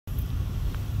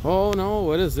Oh no,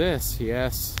 what is this?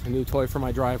 Yes, a new toy for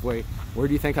my driveway. Where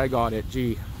do you think I got it?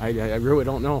 Gee, I really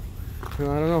don't know. I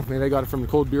don't know, maybe I got it from the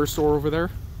cold beer store over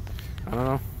there. I don't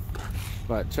know.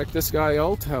 But check this guy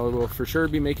out. I will for sure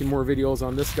be making more videos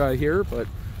on this guy here, but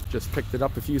just picked it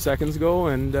up a few seconds ago,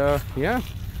 and yeah,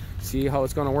 see how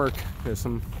it's gonna work. There's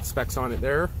some specs on it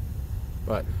there,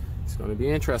 but it's gonna be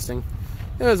interesting.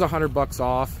 It was $100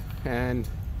 off, and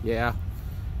yeah,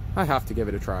 I have to give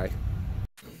it a try.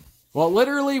 Well,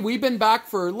 literally, we've been back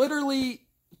for literally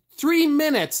 3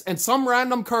 minutes, and some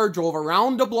random car drove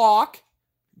around the block,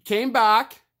 came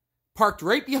back, parked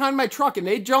right behind my truck, and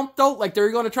they jumped out like they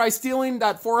were going to try stealing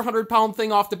that 400-pound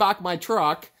thing off the back of my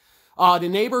truck. The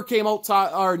neighbor came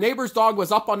outside. Our neighbor's dog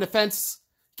was up on the fence.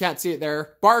 Can't see it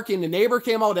there. Barking. The neighbor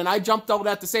came out, and I jumped out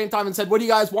at the same time and said, "What do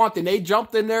you guys want?" And they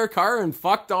jumped in their car and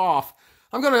fucked off.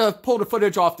 I'm going to pull the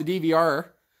footage off the DVR.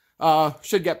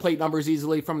 Should get plate numbers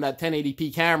easily from that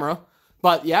 1080p camera.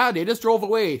 But yeah, they just drove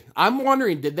away. I'm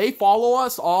wondering, did they follow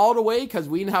us all the way? Because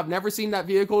we have never seen that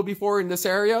vehicle before in this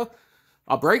area.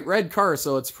 A bright red car,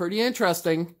 so it's pretty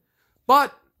interesting.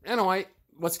 But anyway,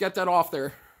 let's get that off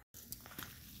there.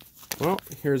 Well,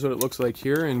 here's what it looks like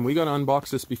here. And we got to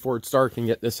unbox this before it's dark and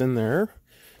get this in there.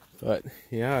 But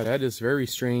yeah, that is very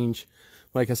strange.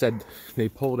 Like I said, they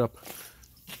pulled up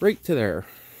right to there.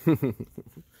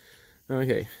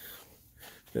 Okay.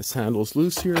 This handle's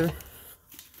loose here.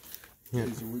 Yeah.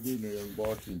 Okay, so we're doing an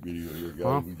unboxing video here, guys.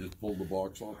 Well, we just pulled the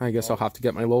box off. I guess I'll have to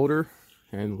get my loader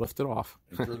and lift it off.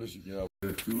 And Curtis, you know,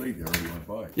 it's too late. They already went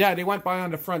by. Yeah, they went by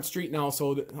on the front street now,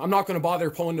 so I'm not going to bother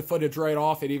pulling the footage right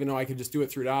off it, even though I could just do it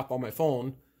through the app on my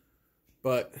phone.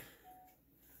 But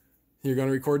you're going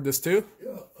to record this too?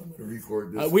 Yeah, I'm going to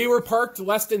record this. We were parked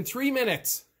less than 3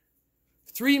 minutes.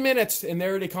 3 minutes, and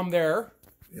there they come there.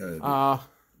 Yeah.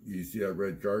 You see that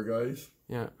red car, guys?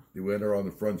 Yeah. They went around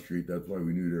the front street. That's why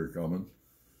we knew they were coming.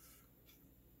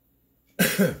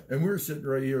 And we were sitting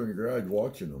right here in the garage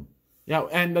watching them. Yeah,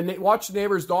 and watch the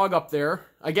neighbor's dog up there.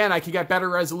 Again, I could get better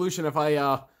resolution if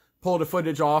I pull the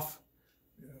footage off.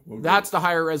 Yeah, that's the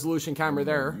higher resolution camera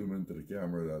there. Zoom into the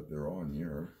camera that they're on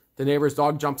here. The neighbor's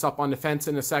dog jumps up on the fence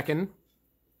in a second.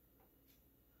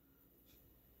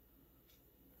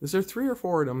 Is there 3 or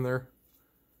 4 of them there?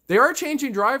 They are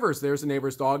changing drivers. There's a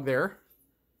neighbor's dog there.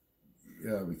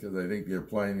 Yeah, because I think they're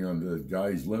planning on the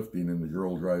guys lifting and the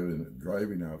girl driving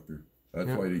after.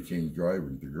 That's why they changed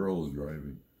drivers. The girl is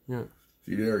driving. Yeah.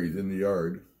 See there, he's in the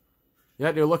yard.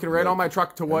 Yeah, they're looking right on my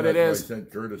truck to what it is. I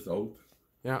sent Curtis out.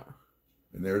 Yeah.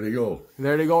 And there they go. And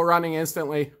there they go running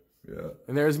instantly. Yeah.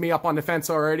 And there's me up on the fence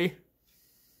already.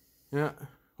 Yeah.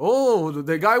 Oh,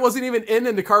 the guy wasn't even in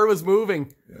and the car was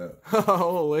moving. Yeah.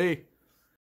 Holy.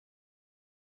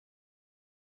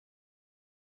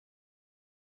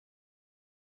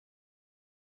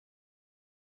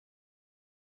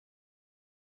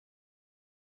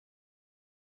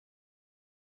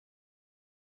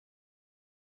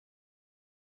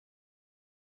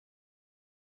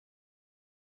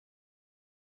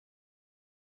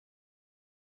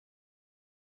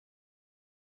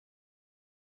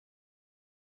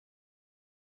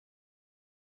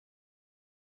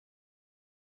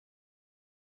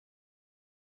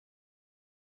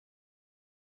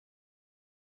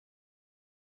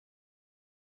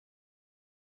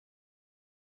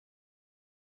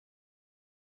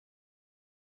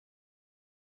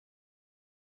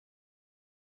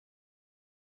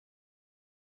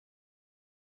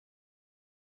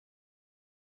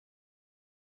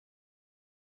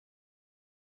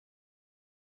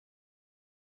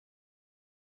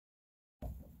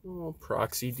 Oh,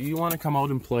 Proxy, do you want to come out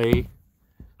and play?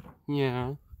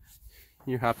 Yeah.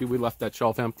 You're happy we left that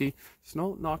shelf empty?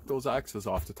 So knock those axes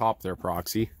off the top there,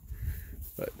 Proxy.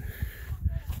 But,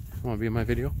 want to be in my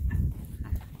video?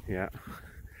 Yeah.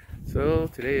 So,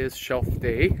 today is shelf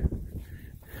day.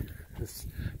 It's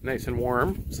nice and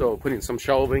warm. So, putting some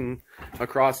shelving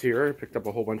across here. I picked up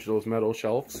a whole bunch of those metal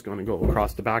shelves. Going to go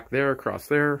across the back there, across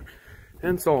there,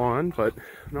 and so on. But,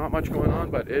 not much going on,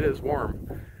 but it is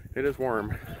warm. It is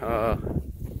warm.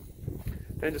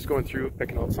 And just going through,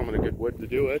 picking out some of the good wood to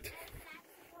do it.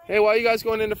 Hey, why are you guys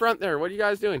going in the front there? What are you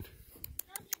guys doing?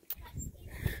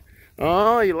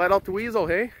 Oh, you let out the weasel,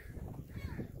 hey?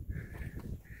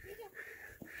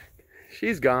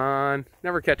 She's gone.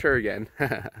 Never catch her again.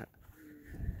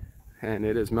 And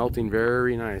it is melting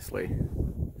very nicely.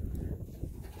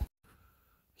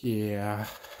 Yeah,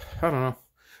 I don't know.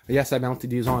 Yes, I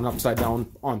mounted these on upside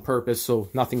down on purpose so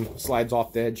nothing slides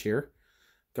off the edge here.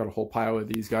 Got a whole pile of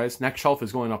these guys. Next shelf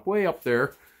is going up way up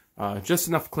there. Just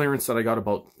enough clearance that I got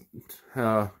about,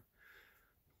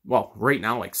 well, right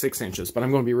now like 6 inches. But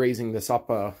I'm going to be raising this up.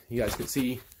 You guys can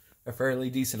see a fairly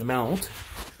decent amount.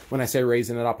 When I say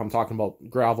raising it up, I'm talking about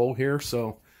gravel here.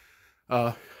 So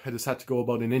I just had to go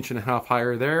about 1.5 inches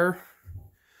higher there.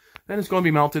 And it's going to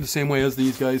be mounted the same way as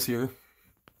these guys here.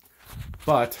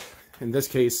 But in this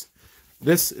case,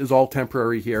 this is all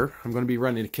temporary here. I'm going to be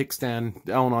running a kickstand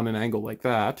down on an angle like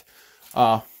that.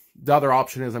 The other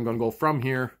option is I'm going to go from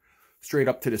here straight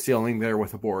up to the ceiling there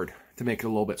with a board to make it a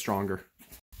little bit stronger.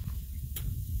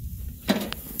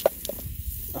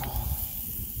 Oh,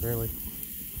 really?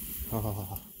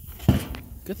 Oh.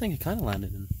 Good thing it kind of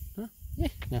landed in. Huh? Yeah,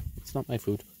 no, it's not my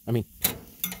food. I mean,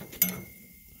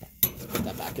 put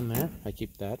that back in there. I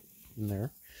keep that in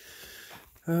there.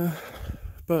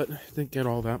 But I didn't get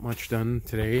all that much done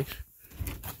today.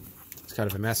 It's kind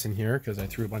of a mess in here because I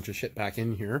threw a bunch of shit back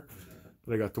in here.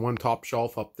 But I got the one top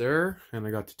shelf up there, and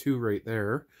I got the two right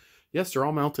there. Yes, they're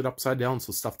all mounted upside down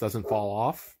so stuff doesn't fall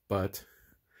off, but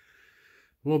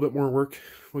a little bit more work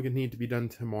will need to be done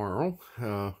tomorrow.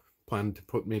 Plan to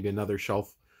put maybe another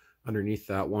shelf underneath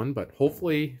that one, but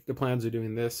hopefully the plans of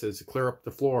doing this is to clear up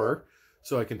the floor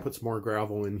so I can put some more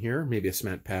gravel in here, maybe a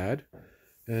cement pad,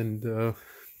 and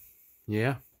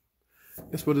yeah,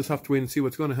 I guess we'll just have to wait and see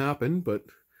what's going to happen. But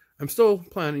I'm still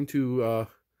planning to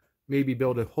maybe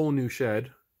build a whole new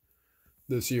shed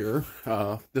this year.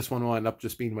 This one will end up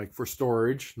just being like for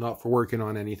storage, not for working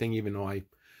on anything, even though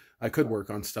I could work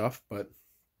on stuff. But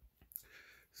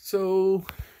so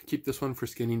keep this one for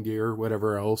skinning deer,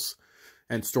 whatever else,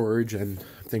 and storage. And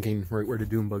I'm thinking right where the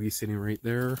dune buggy's sitting right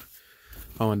there,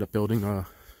 I'll end up building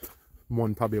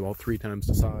one probably about 3 times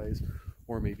the size,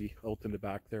 or maybe out in the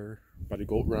back there by the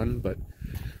goat run. But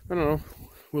I don't know,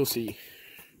 we'll see.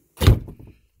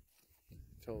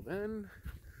 Till then,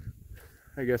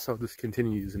 I guess I'll just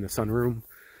continue using the sunroom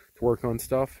to work on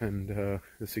stuff, and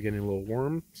this is getting a little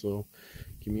warm, so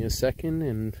give me a second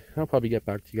and I'll probably get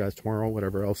back to you guys tomorrow,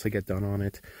 whatever else I get done on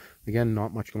it. Again,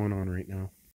 not much going on right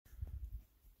now.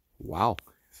 Wow,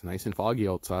 it's nice and foggy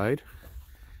outside.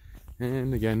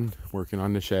 And again, working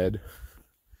on the shed.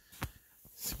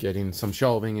 It's getting some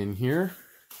shelving in here.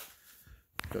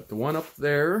 Got the one up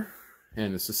there,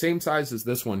 and it's the same size as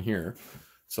this one here.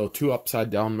 So 2 upside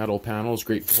down metal panels,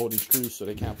 great for holding screws so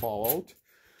they can't fall out.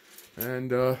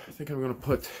 And I think I'm going to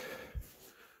put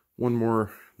one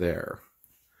more there.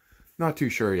 Not too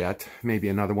sure yet. Maybe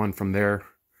another one from there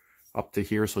up to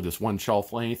here, so just one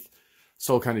shelf length.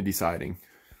 Still kind of deciding.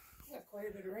 Got quite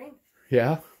a bit of rain.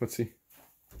 Yeah, let's see.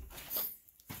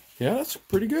 Yeah, that's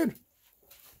pretty good.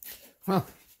 Well,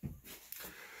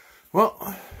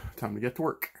 time to get to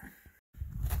work.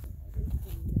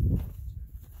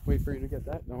 Wait for you to get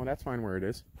that? No, that's fine where it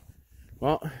is.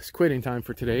 Well, it's quitting time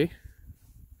for today.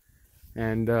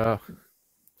 And,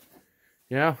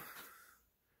 yeah.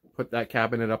 Put that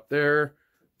cabinet up there.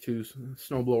 2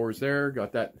 snow blowers there.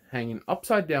 Got that hanging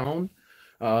upside down.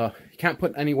 You can't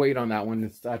put any weight on that one.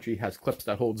 It actually has clips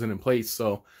that holds it in place.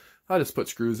 So I'll just put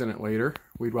screws in it later.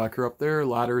 Weed whacker up there.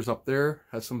 Ladders up there.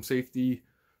 Has some safety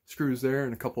screws there.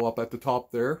 And a couple up at the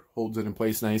top there. Holds it in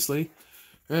place nicely.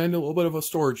 And a little bit of a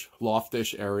storage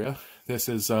loftish area. This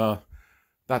is,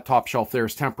 that top shelf there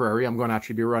is temporary. I'm going to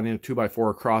actually be running a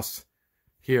 2x4 across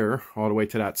here all the way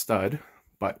to that stud.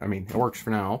 But, I mean, it works for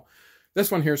now.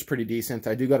 This one here is pretty decent.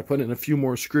 I do got to put in a few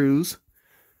more screws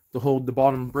to hold the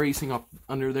bottom bracing up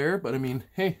under there. But, I mean,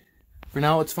 hey, for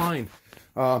now it's fine.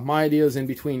 My idea is in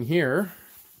between here.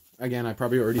 Again, I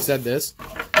probably already said this.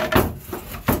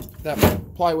 That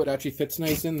plywood actually fits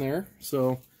nice in there.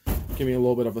 So give me a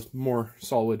little bit of a more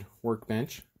solid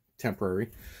workbench,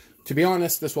 temporary. To be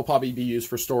honest, this will probably be used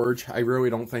for storage. I really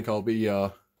don't think I'll be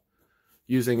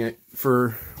using it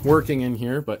for working in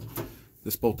here, but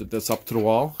just bolted this up to the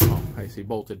wall. Well, I say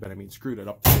bolted, but I mean screwed it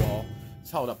up to the wall. It's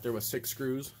held up there with 6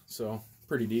 screws, so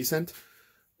pretty decent.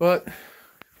 But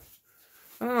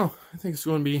I don't know, I think it's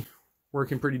going to be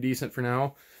working pretty decent for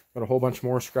now. Got a whole bunch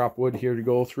more scrap wood here to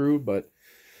go through, but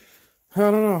I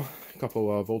don't know. A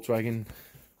couple Volkswagen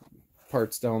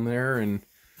parts down there, and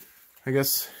I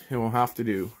guess it will have to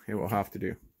do. It will have to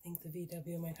do. I think the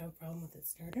VW might have a problem with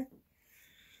its starter.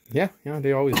 Yeah,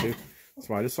 they always do. That's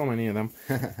why there's so many of them.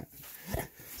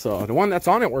 So the one that's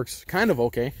on it works kind of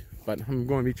okay, but I'm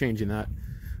going to be changing that.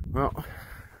 Well,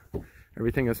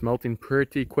 everything is melting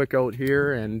pretty quick out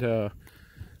here, and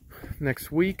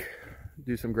next week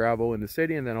do some gravel in the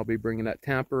city, and then I'll be bringing that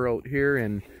tamper out here,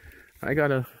 and I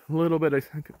got a little bit of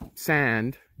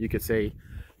sand, you could say,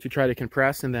 to try to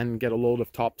compress and then get a load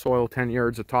of topsoil, 10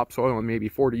 yards of topsoil and maybe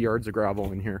 40 yards of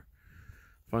gravel in here.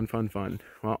 Fun, fun, fun.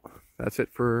 Well, that's it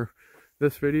for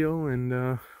this video,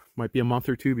 and might be a month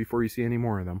or 2 before you see any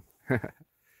more of them.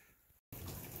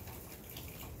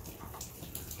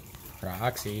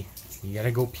 Roxy. You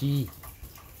gotta go pee.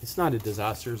 It's not a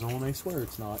disaster zone, I swear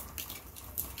it's not.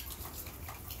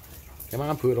 Come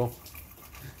on, Poodle.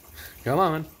 Come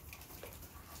on.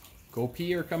 Go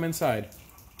pee or come inside.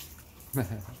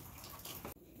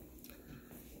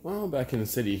 Well, back in the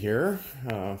city here.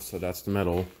 So that's the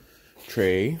metal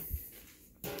tray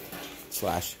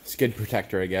slash skid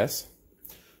protector, I guess.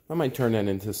 I might turn that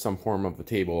into some form of a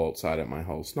table outside at my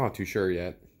house. Not too sure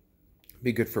yet.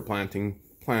 Be good for planting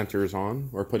planters on,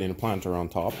 or putting a planter on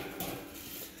top.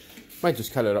 Might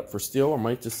just cut it up for steel, or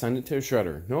might just send it to a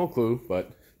shredder. No clue,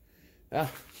 but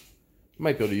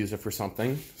might be able to use it for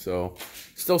something. So,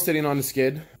 still sitting on the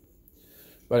skid,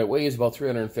 but it weighs about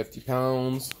 350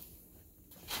 pounds.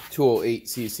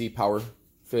 208cc power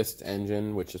fist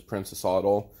engine, which is Princess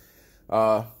Auto.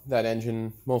 That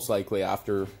engine, most likely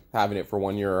after having it for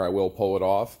 1 year, I will pull it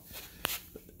off.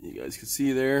 You guys can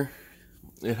see there,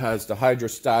 it has the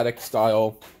hydrostatic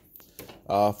style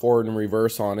forward and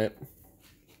reverse on it.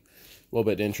 A little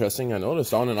bit interesting. I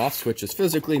noticed on and off switch is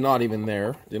physically not even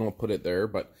there. They don't put it there,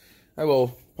 but I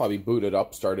will probably boot it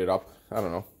up, start it up. I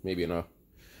don't know, maybe in a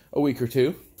week or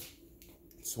two.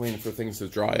 Just waiting for things to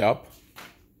dry up.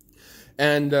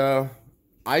 And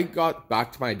I got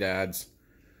back to my dad's.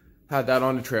 Had that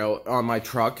on the trail, on my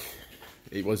truck.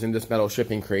 It was in this metal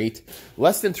shipping crate.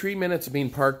 Less than 3 minutes of being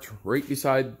parked right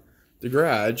beside the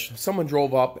garage, someone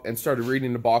drove up and started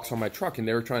reading the box on my truck, and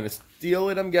they were trying to steal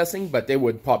it, I'm guessing, but they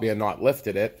would probably have not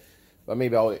lifted it. But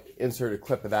maybe I'll insert a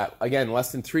clip of that. Again,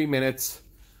 less than 3 minutes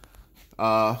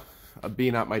of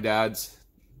being at my dad's.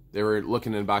 They were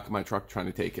looking in the back of my truck trying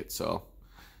to take it, so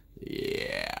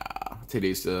yeah.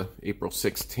 Today's April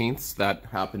 16th. That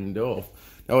happened,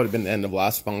 that would have been the end of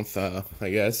last month, I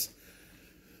guess.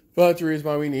 But the reason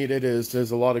why we need it is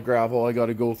there's a lot of gravel I got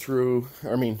to go through.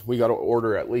 I mean, we got to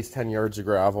order at least 10 yards of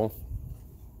gravel.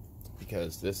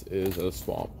 Because this is a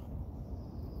swamp.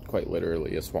 Quite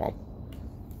literally a swamp.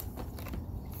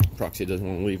 Proxy doesn't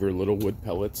want to leave her little wood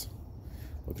pellets.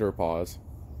 Look at her paws.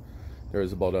 There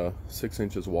was about 6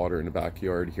 inches of water in the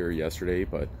backyard here yesterday,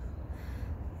 but...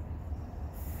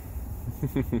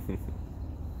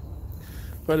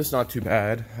 but it's not too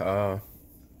bad.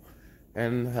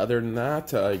 And other than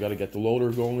that, you got to get the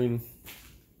loader going,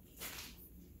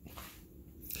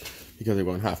 because they're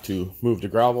going to have to move the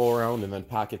gravel around and then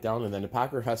pack it down, and then the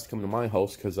packer has to come to my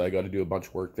house because I got to do a bunch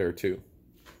of work there too.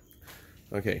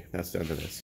 Okay, that's the end of this.